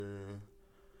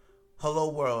Hello,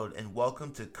 world, and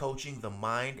welcome to Coaching the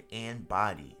Mind and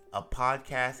Body, a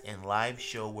podcast and live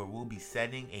show where we'll be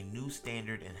setting a new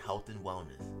standard in health and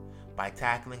wellness by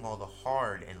tackling all the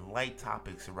hard and light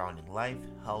topics surrounding life,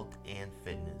 health, and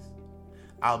fitness.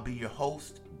 I'll be your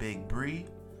host, Big Bree,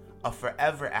 a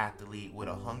forever athlete with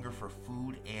a hunger for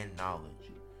food and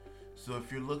knowledge. So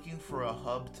if you're looking for a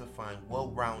hub to find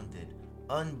well-rounded,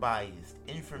 unbiased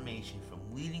information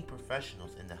from leading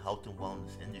professionals in the health and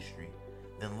wellness industry,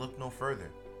 then look no further.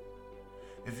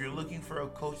 If you're looking for a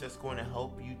coach that's going to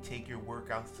help you take your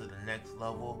workouts to the next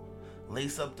level,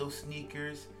 lace up those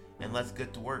sneakers and let's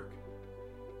get to work.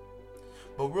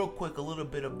 But real quick, a little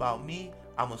bit about me.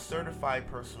 I'm a certified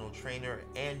personal trainer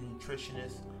and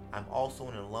nutritionist. I'm also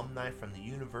an alumni from the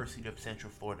University of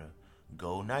Central Florida.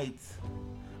 Go Knights!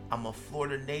 I'm a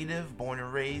Florida native, born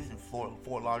and raised in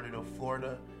Fort Lauderdale,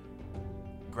 Florida.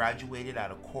 Graduated out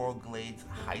of Coral Glades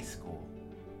High School.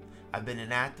 I've been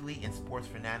an athlete and sports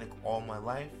fanatic all my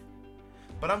life,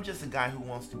 but I'm just a guy who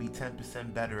wants to be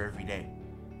 10% better every day.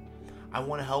 I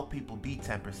want to help people be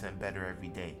 10% better every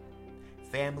day.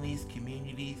 Families,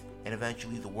 communities, and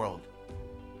eventually the world.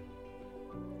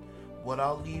 What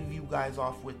I'll leave you guys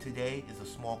off with today is a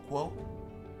small quote,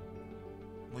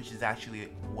 which is actually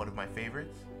one of my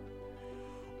favorites.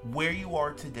 Where you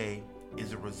are today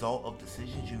is a result of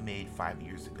decisions you made 5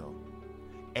 years ago.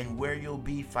 And where you'll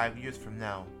be 5 years from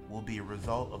now will be a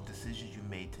result of decisions you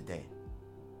made today.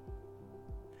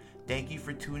 Thank you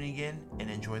for tuning in and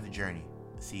enjoy the journey.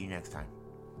 See you next time.